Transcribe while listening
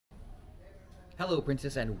Hello,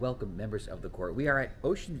 Princess, and welcome, members of the court. We are at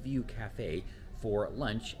Oceanview Cafe for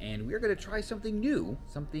lunch, and we're going to try something new,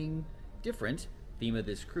 something different. Theme of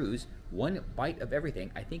this cruise, one bite of everything.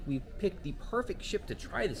 I think we've picked the perfect ship to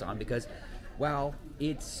try this on because, while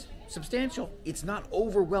it's substantial, it's not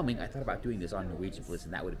overwhelming. I thought about doing this on Norwegian Bliss,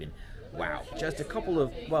 and that would have been, wow. Just a couple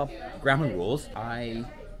of, well, ground rules. I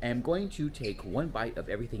am going to take one bite of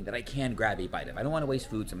everything that I can grab a bite of. I don't want to waste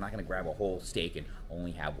food, so I'm not going to grab a whole steak and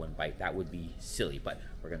only have one bite. That would be silly, but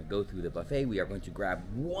we're going to go through the buffet. We are going to grab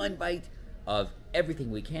one bite of everything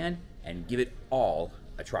we can and give it all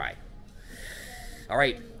a try. All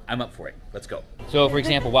right, I'm up for it. Let's go. So, for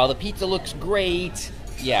example, while the pizza looks great,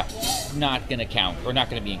 yeah, not gonna count, or not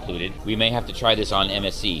gonna be included. We may have to try this on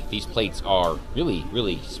MSC. These plates are really,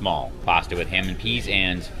 really small. Pasta with ham and peas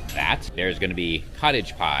and that. There's gonna be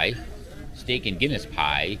cottage pie, steak and Guinness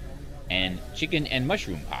pie, and chicken and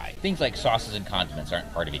mushroom pie. Things like sauces and condiments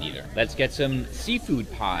aren't part of it either. Let's get some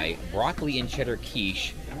seafood pie, broccoli and cheddar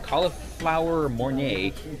quiche, cauliflower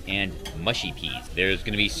mornay, and mushy peas. There's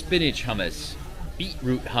gonna be spinach hummus,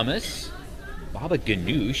 beetroot hummus, baba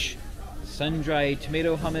ganoush, sun-dried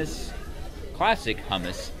tomato hummus, classic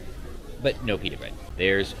hummus, but no pita bread.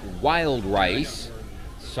 There's wild rice,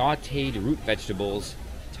 sauteed root vegetables,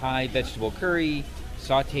 Thai vegetable curry,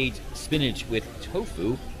 sauteed spinach with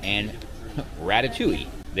tofu, and ratatouille.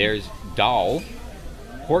 There's dal,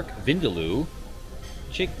 pork vindaloo,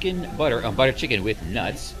 chicken butter chicken with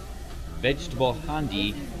nuts, vegetable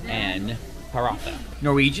handi, and paratha.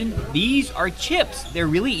 Norwegian, these are chips. They're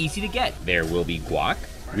really easy to get. There will be guac,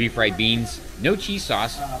 refried beans, no cheese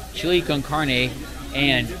sauce, chili con carne,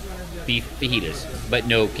 and beef fajitas, but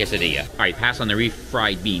no quesadilla. All right, pass on the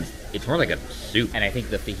refried beans. It's more like a soup, and I think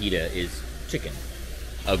the fajita is chicken.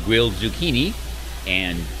 A grilled zucchini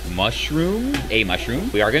and mushroom.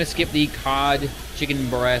 We are gonna skip the cod, chicken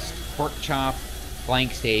breast, pork chop,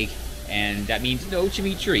 flank steak, and that means no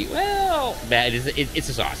chimichurri. Well, it's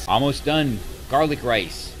a sauce. Almost done. Garlic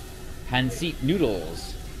rice, pancit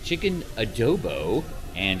noodles, chicken adobo,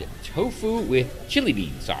 and tofu with chili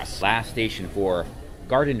bean sauce. Last station for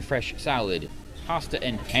garden fresh salad, pasta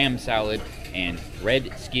and ham salad, and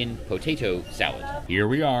red skin potato salad. Here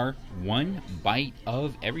we are, one bite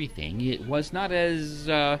of everything. It was not as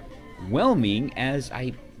whelming as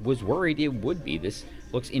I was worried it would be. This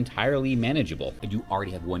looks entirely manageable. I do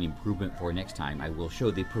already have one improvement for next time. I will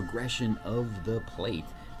show the progression of the plate.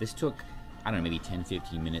 This took, I don't know, maybe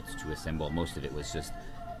 10-15 minutes to assemble. Most of it was just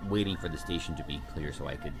waiting for the station to be clear so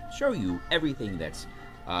I could show you everything that's,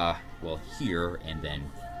 well, here, and then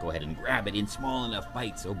go ahead and grab it in small enough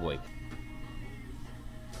bites. Oh boy.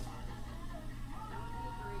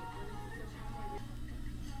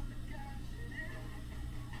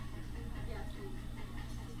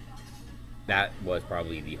 That was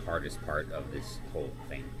probably the hardest part of this whole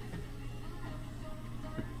thing.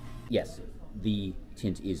 Yes, the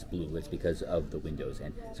tint is blue. It's because of the windows.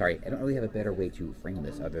 And sorry, I don't really have a better way to frame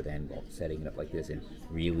this other than, well, setting it up like this and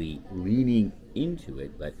really leaning into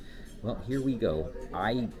it. But, well, here we go.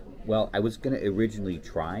 I was going to originally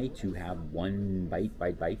try to have one bite,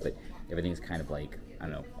 but everything's kind of like, I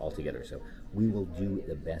don't know, all together. So we will do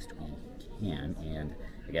the best we can. And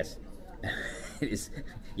I guess it is,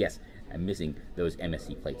 yes, I'm missing those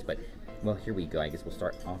MSC plates, but, well, here we go. I guess we'll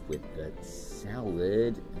start off with the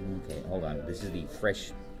salad. Okay, hold on. This is the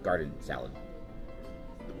fresh garden salad.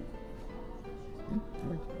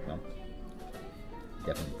 Well,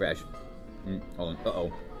 definitely fresh. Hold on.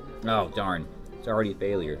 Uh-oh. Oh, darn. It's already a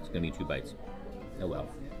failure. It's going to be 2 bites. Oh, well.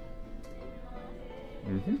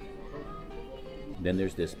 Then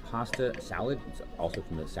there's this pasta salad. It's also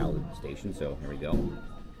from the salad station, so here we go.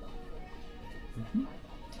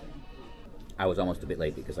 I was almost a bit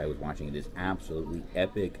late because I was watching this absolutely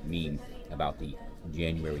epic meme about the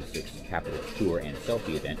January 6th Capitol Tour and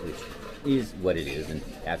selfie event, which is what it is, and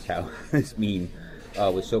that's how this meme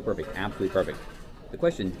was so perfect, absolutely perfect. The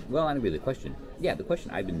question, well, not really the question. Yeah, the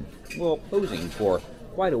question I've been, well, posing for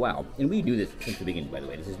quite a while, and we do this since the beginning, by the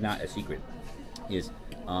way, this is not a secret, is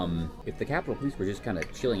if the Capitol Police were just kind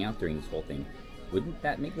of chilling out during this whole thing, wouldn't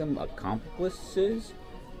that make them accomplices?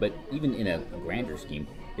 But even in a grander scheme,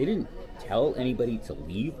 they didn't tell anybody to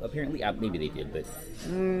leave, apparently. Maybe they did, but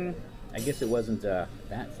I guess it wasn't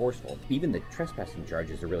that forceful. Even the trespassing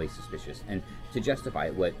charges are really suspicious. And to justify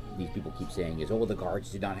it, what these people keep saying is, oh, the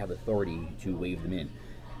guards did not have authority to wave them in,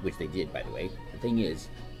 which they did, by the way. The thing is,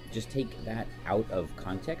 just take that out of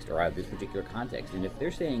context, or out of this particular context, and if they're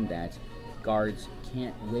saying that guards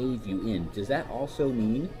can't wave you in, does that also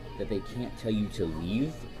mean that they can't tell you to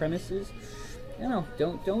leave premises? No,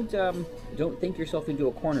 don't think yourself into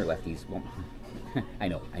a corner, lefties. Well, I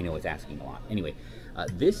know it's asking a lot. Anyway,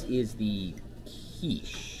 this is the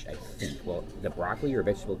quiche, I think. Well, the broccoli or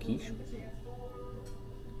vegetable quiche.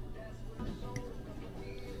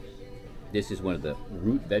 This is one of the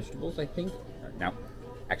root vegetables, I think. Now,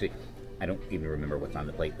 actually, I don't even remember what's on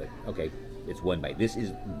the plate, but okay, it's one bite. This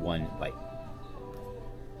is one bite.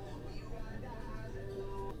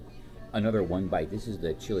 Another one bite. This is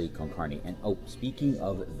the chili con carne. And oh, speaking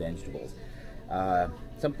of vegetables,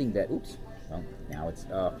 something that, oops, well, now it's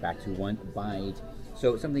back to one bite.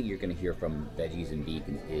 So something you're going to hear from veggies and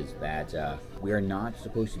vegans is that we are not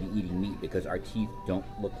supposed to be eating meat because our teeth don't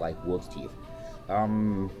look like wolf's teeth.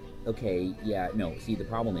 Okay, yeah, no, see, the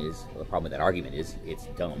problem with that argument is it's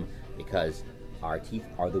dumb because our teeth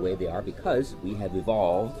are the way they are because we have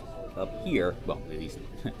evolved up here, well, at least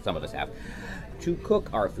some of us have, to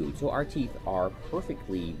cook our food. So our teeth are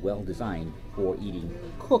perfectly well designed for eating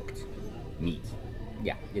cooked meat.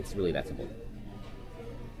 Yeah, it's really that simple.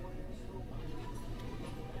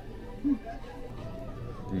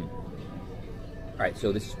 All right,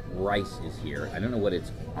 so this rice is here. I don't know what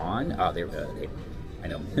it's on. Oh, there, I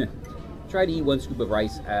know. Try to eat one scoop of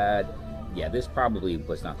rice. Yeah, this probably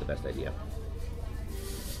was not the best idea.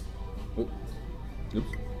 Oops. You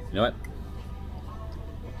know what?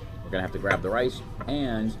 We're gonna have to grab the rice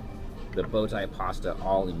and the bow tie pasta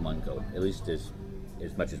all in one go, at least as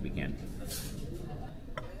much as we can.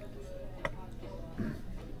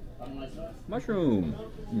 Mushroom.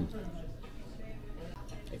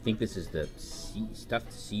 I think this is the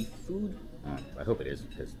stuffed seafood. I hope it is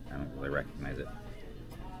because I don't really recognize it.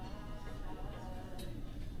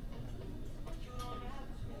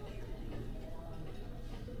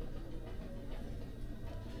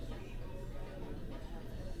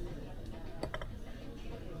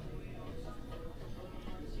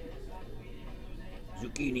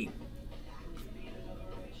 Zucchini.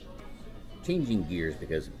 Changing gears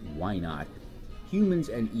because why not? Humans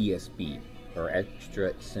and ESP, or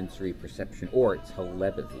extra sensory perception, or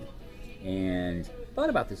telepathy. And thought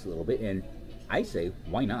about this a little bit, and I say,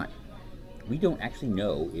 why not? We don't actually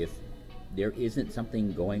know if there isn't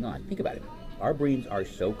something going on. Think about it. Our brains are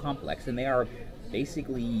so complex, and they are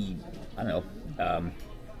basically, I don't know,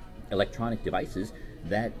 electronic devices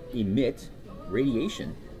that emit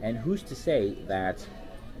radiation. And who's to say that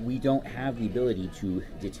we don't have the ability to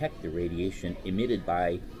detect the radiation emitted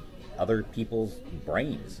by other people's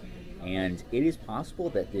brains? And it is possible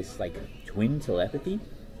that this like twin telepathy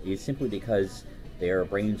is simply because their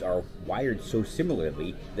brains are wired so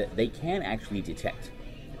similarly that they can actually detect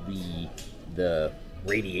the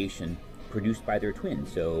radiation produced by their twin.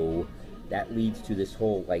 So that leads to this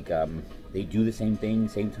whole like they do the same thing,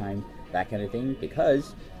 same time, that kind of thing,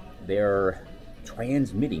 because they're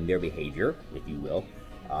transmitting their behavior, if you will,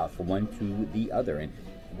 from one to the other. And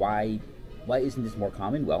why isn't this more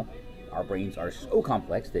common? Well, our brains are so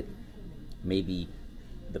complex that maybe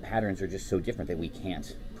the patterns are just so different that we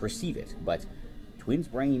can't perceive it. But twins'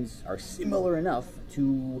 brains are similar enough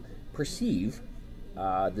to perceive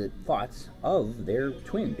the thoughts of their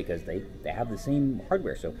twin because they have the same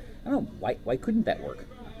hardware. So I don't know, why couldn't that work?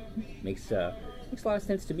 Makes a lot of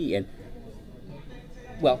sense to me. And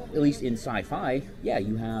well, at least in sci-fi, yeah,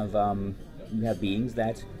 you have beings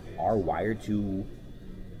that are wired to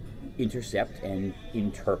intercept and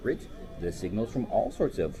interpret the signals from all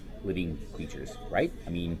sorts of living creatures, right?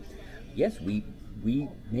 I mean, yes, we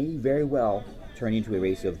may very well turn into a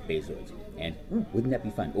race of basoids, and wouldn't that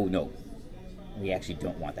be fun? Oh no, we actually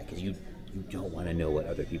don't want that because you don't want to know what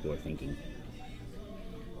other people are thinking.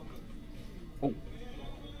 Oh.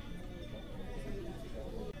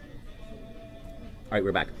 All right,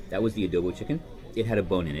 we're back. That was the adobo chicken. It had a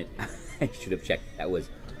bone in it. I should have checked. That was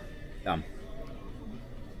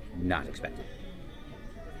not expected.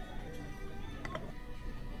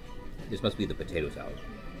 This must be the potato salad.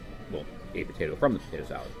 Well, a potato from the potato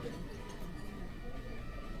salad.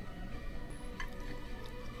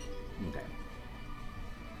 Okay.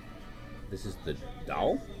 This is the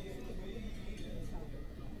dal.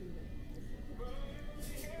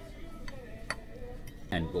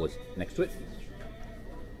 And what was next to it?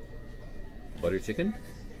 Butter chicken.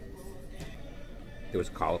 There was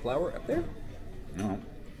cauliflower up there. No.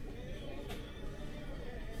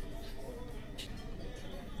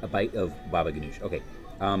 A bite of baba ganoush. Okay,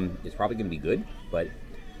 it's probably going to be good, but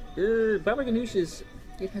baba ganoush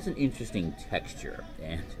it has an interesting texture,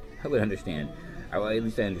 and I would understand. At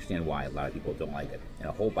least I understand why a lot of people don't like it. And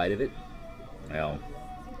a whole bite of it, well,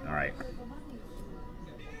 all right.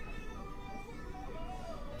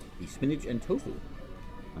 The spinach and tofu.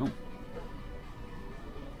 Oh.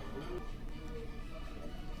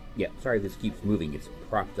 Yeah, sorry if this keeps moving. It's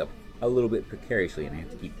propped up a little bit precariously, and I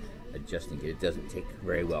have to keep adjusting it. It doesn't take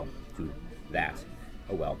very well to that.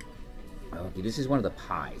 Oh well. Okay, this is one of the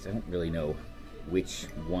pies. I don't really know which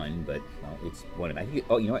one, but well, it's one of them. I think.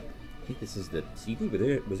 Oh, you know what? I think this is the seafood.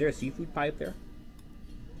 Was there a seafood pie up there?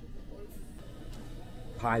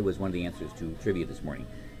 Pie was one of the answers to trivia this morning.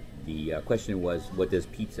 The question was, what does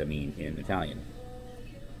pizza mean in Italian?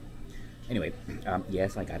 Anyway,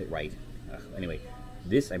 yes, I got it right. Anyway,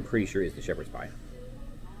 this I'm pretty sure is the shepherd's pie.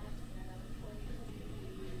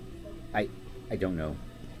 I don't know.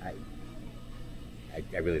 I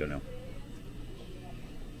really don't know.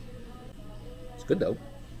 It's good though.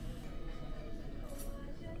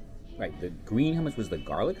 Right, the green hummus was the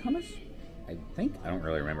garlic hummus? I think. I don't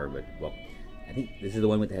really remember, but well, I think this is the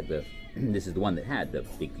one with the this is the one that had the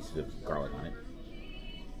big pieces of garlic on it.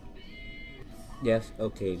 Yes,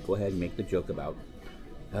 okay, go ahead and make the joke about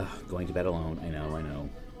going to bed alone. I know.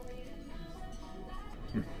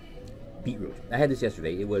 Beetroot. I had this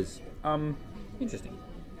yesterday. It was interesting.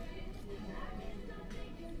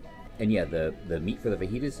 And yeah, the meat for the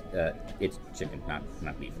fajitas, it's chicken,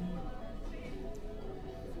 not beef.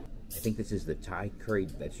 I think this is the Thai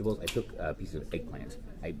curried vegetables. I took a piece of eggplant.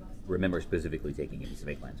 I remember specifically taking a piece of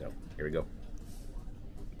eggplant, so here we go.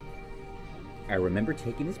 I remember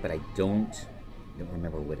taking this, but I don't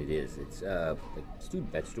remember what it is. It's like stewed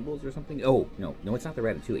vegetables or something. Oh, no, it's not the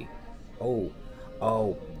ratatouille.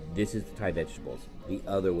 Oh, this is the Thai vegetables. The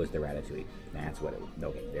other was the ratatouille. That's what it was.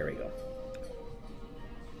 Okay, there we go.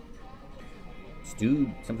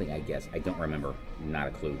 Stewed something, I guess. I don't remember. Not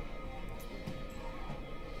a clue.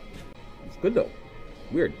 It's good though.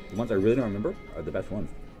 Weird. The ones I really don't remember are the best ones.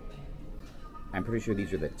 I'm pretty sure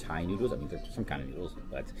these are the Thai noodles. I mean, they're some kind of noodles,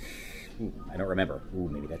 but I don't remember.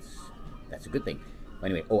 Maybe that's a good thing.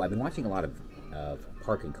 Anyway, I've been watching a lot of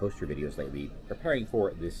park and coaster videos lately, preparing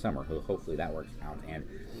for this summer. Hopefully that works out. And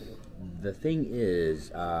the thing is,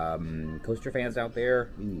 coaster fans out there,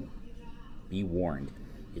 be warned.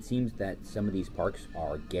 It seems that some of these parks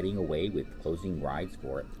are getting away with closing rides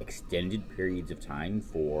for extended periods of time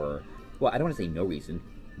for, well, I don't want to say no reason,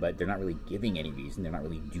 but they're not really giving any reason. They're not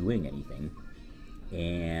really doing anything.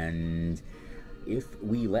 And if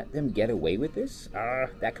we let them get away with this,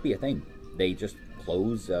 that could be a thing. They just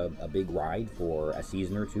close a big ride for a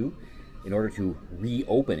season or two in order to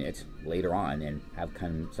reopen it later on and have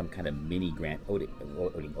some kind of mini grand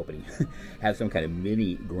opening. Have some kind of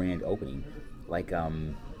mini grand opening. Like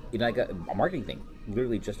like a marketing thing,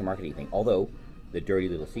 literally just a marketing thing. Although the dirty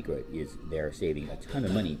little secret is they're saving a ton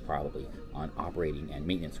of money probably on operating and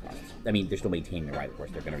maintenance costs. I mean, they're still maintaining the ride, of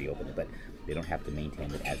course. They're going to reopen it, but they don't have to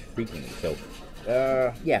maintain it as frequently.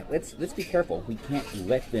 So, yeah, let's be careful. We can't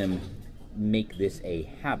let them make this a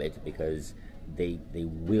habit because they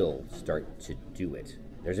will start to do it.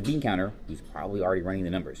 There's a bean counter who's probably already running the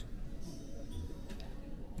numbers.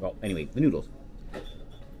 Well, anyway, the noodles.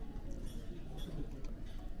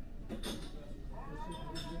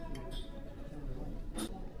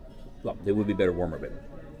 Well, they would be better warmer, but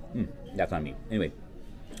that's on me. Anyway,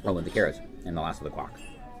 and the carrots and the last of the guac.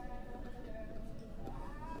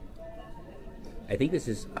 I think this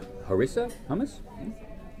is harissa hummus.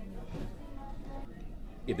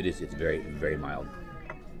 If it is, it's very, very mild.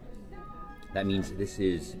 That means this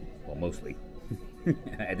is, well, mostly,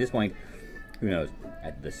 at this point, who knows,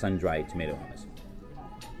 at the sun-dried tomato hummus.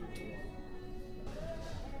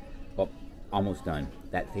 Well, almost done.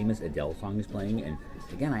 That famous Adele song is playing, and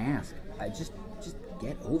again, I ask, just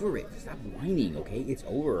get over it. Stop whining, okay? It's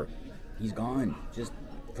over. He's gone. Just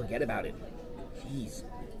forget about it. Jeez.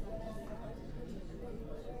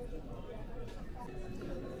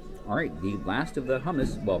 All right, the last of the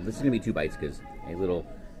hummus. Well, this is gonna be 2 bites because got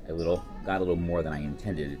a little more than I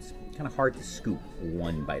intended. It's kind of hard to scoop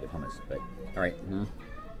 1 bite of hummus, but all right.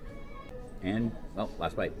 And well,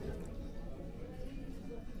 last bite.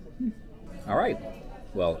 All right.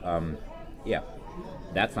 Well, yeah,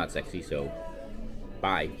 that's not sexy. So,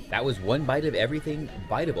 bye. That was 1 bite of everything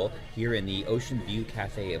biteable here in the Oceanview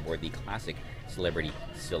Cafe aboard the classic Celebrity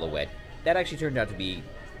Silhouette. That actually turned out to be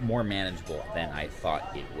more manageable than I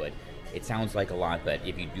thought it would. It sounds like a lot, but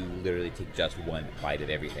if you do literally take just 1 bite of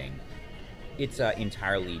everything, it's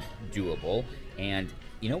entirely doable. And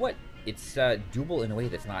you know what? It's doable in a way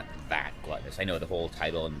that's not that gluttonous. I know the whole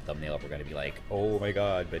title and thumbnail are going to be like, oh my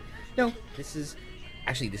god, but no, this is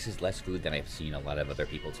less food than I've seen a lot of other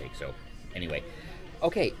people take. So anyway,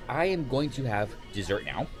 okay, I am going to have dessert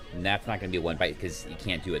now. And that's not going to be a one bite because you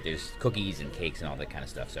can't do it. There's cookies and cakes and all that kind of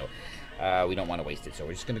stuff. So we don't want to waste it. So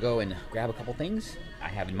we're just going to go and grab a couple things I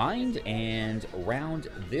have in mind and round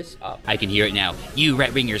this up. I can hear it now. You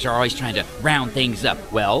red ringers are always trying to round things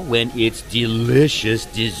up. Well, when it's delicious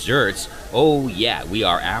desserts, oh yeah, we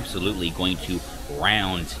are absolutely going to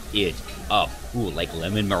round it up. Ooh, like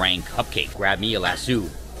lemon meringue cupcake. Grab me a lasso.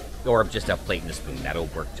 Or just a plate and a spoon. That'll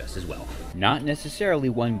work just as well. Not necessarily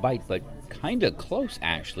one bite, but kind of close,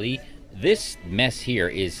 actually. This mess here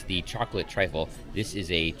is the chocolate trifle. This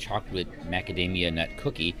is a chocolate macadamia nut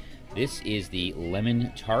cookie. This is the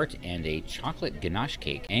lemon tart and a chocolate ganache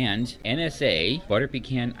cake. And NSA butter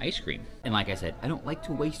pecan ice cream. And like I said, I don't like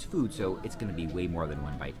to waste food, so it's going to be way more than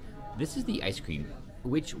one bite. This is the ice cream,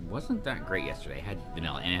 which wasn't that great yesterday. It had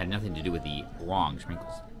vanilla, and it had nothing to do with the wrong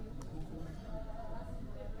sprinkles.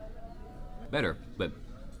 Better, but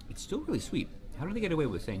it's still really sweet. How do they get away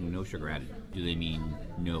with saying no sugar added? Do they mean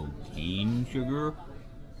no cane sugar?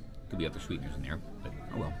 Could be other sweeteners in there, but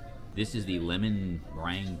oh well. This is the lemon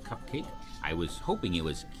meringue cupcake. I was hoping it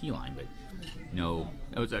was key lime, but no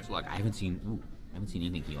such luck. I haven't seen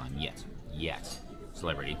anything key lime yet.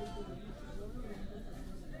 Celebrity.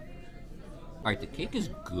 All right, the cake is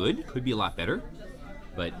good. Could be a lot better,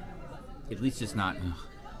 but at least it's not.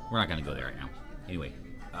 We're not gonna go there right now. Anyway.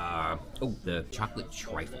 Oh, the chocolate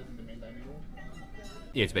trifle.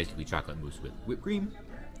 It's basically chocolate mousse with whipped cream.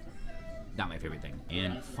 Not my favorite thing.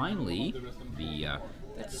 And finally,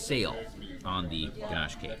 that sail on the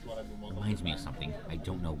ganache cake. Reminds me of something. I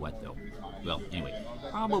don't know what, though. Well, anyway,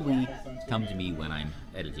 probably come to me when I'm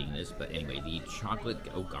editing this. But anyway, the chocolate...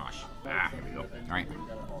 Oh, gosh. There we go. All right.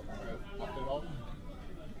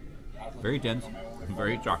 Very dense.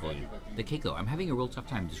 Very chocolatey. The cake, though. I'm having a real tough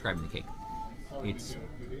time describing the cake.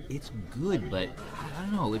 It's good, but I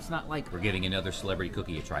don't know. It's not like we're giving another celebrity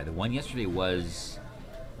cookie a try. The one yesterday was,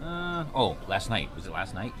 last night. Was it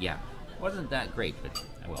last night? Yeah, wasn't that great, but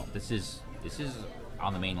well, this is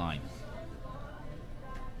on the main line.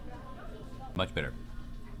 Much better.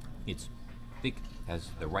 It's thick, has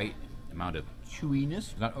the right amount of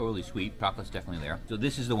chewiness, not overly sweet. Chocolate's definitely there. So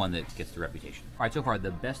this is the one that gets the reputation. All right, so far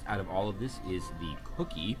the best out of all of this is the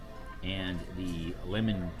cookie and the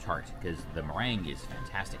lemon tart, because the meringue is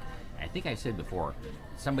fantastic. And I think I said before,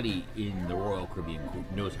 somebody in the Royal Caribbean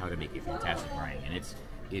knows how to make a fantastic meringue, and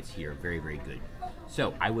it's here, very, very good.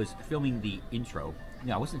 So I was filming the intro.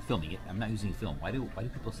 No, I wasn't filming it. I'm not using film. Why do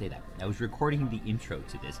people say that? I was recording the intro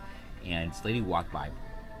to this, and this lady walked by,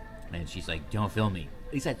 and she's like, "Don't film me."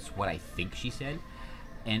 At least that's what I think she said.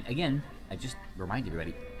 And again, I just remind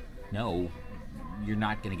everybody, no, you're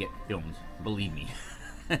not gonna get filmed. Believe me.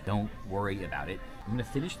 Don't worry about it. I'm gonna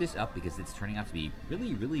finish this up because it's turning out to be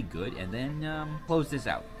really, really good, and then close this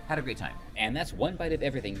out. Had a great time. And that's one bite of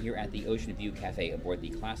everything here at the Oceanview Cafe aboard the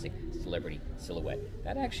classic Celebrity Silhouette.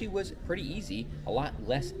 That actually was pretty easy, a lot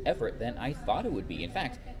less effort than I thought it would be. In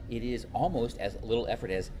fact, it is almost as little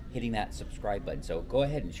effort as hitting that subscribe button. So go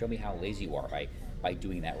ahead and show me how lazy you are by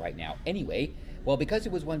doing that right now. Anyway, well, because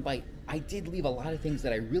it was one bite, I did leave a lot of things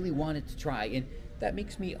that I really wanted to try, and that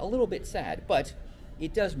makes me a little bit sad, but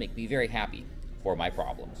it does make me very happy for my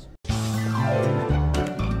problems.